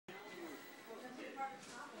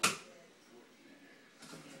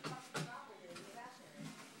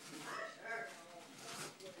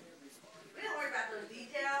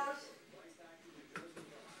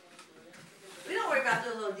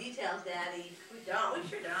house, Daddy. We don't. We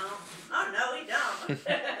sure don't. Oh, no, we don't.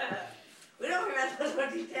 We don't remember those more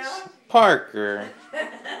details. Parker.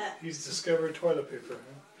 He's discovered toilet paper, huh?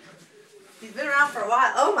 He's been around for a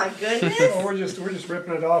while. Oh, my goodness. Oh, we're just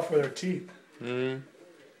ripping it off with our teeth. Mm.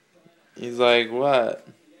 He's like, what?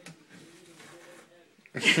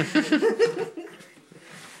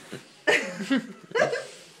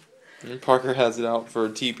 And Parker has it out for a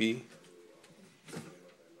teepee.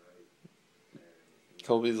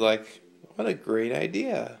 Colby's like, what a great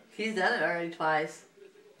idea. He's done it already twice.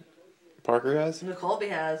 Parker has? No, Colby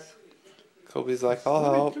has. Colby's like, I'll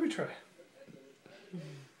help. Let me try.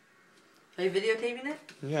 Are you videotaping it?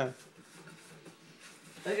 Yeah.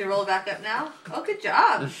 We can roll it back up now? Oh, good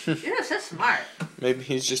job. You're so smart. Maybe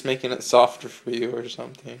he's just making it softer for you or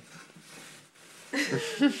something.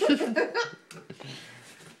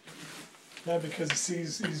 Yeah, because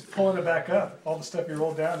he's pulling it back up. All the stuff you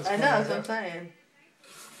rolled down is I know, that's what I'm saying.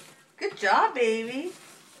 Good job, baby.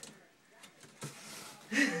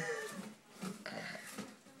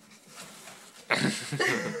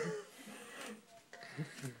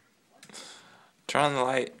 Turn on the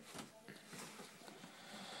light.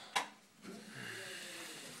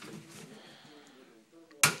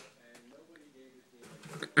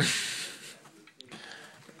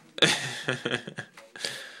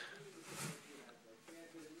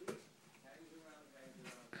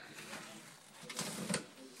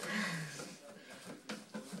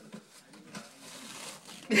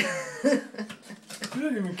 You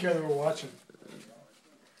didn't even care that we're watching.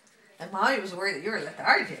 And Mommy was worried that you were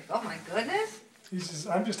lethargic. Oh my goodness.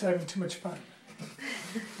 I'm just having too much fun.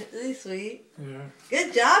 Really sweet. Yeah.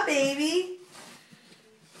 Good job, baby.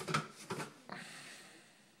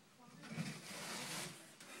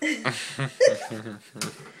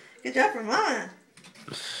 Good job for Mama.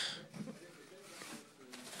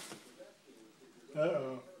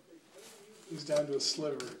 Uh-oh. He's down to a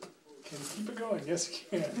sliver. Can you keep it going? Yes, you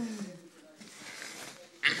can.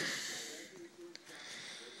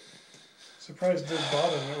 Surprised it didn't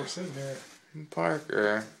bother him that we're sitting here.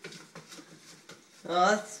 Parker. Oh,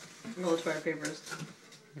 that's roll of toilet papers.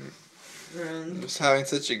 I'm just having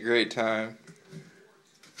such a great time.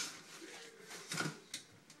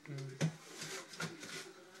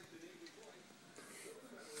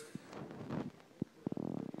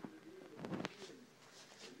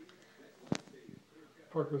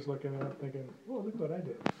 Parker's looking it up thinking, oh, look what I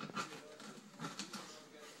did.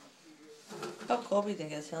 How Colby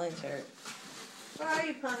think his feelings hurt? Where are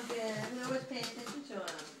you, Pumpkin? Nobody's paying attention to him.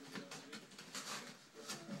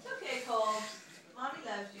 It's okay, Cole. Mommy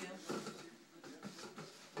loves you.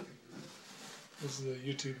 This is a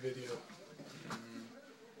YouTube video.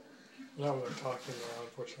 Not when they're talking now,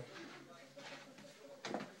 unfortunately.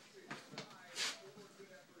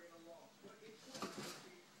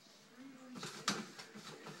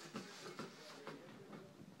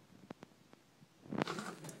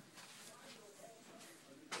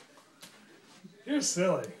 You're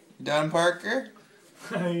silly. Done, Parker?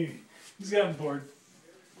 He's gotten bored.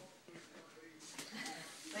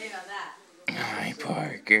 What about that? Hi,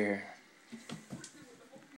 Parker.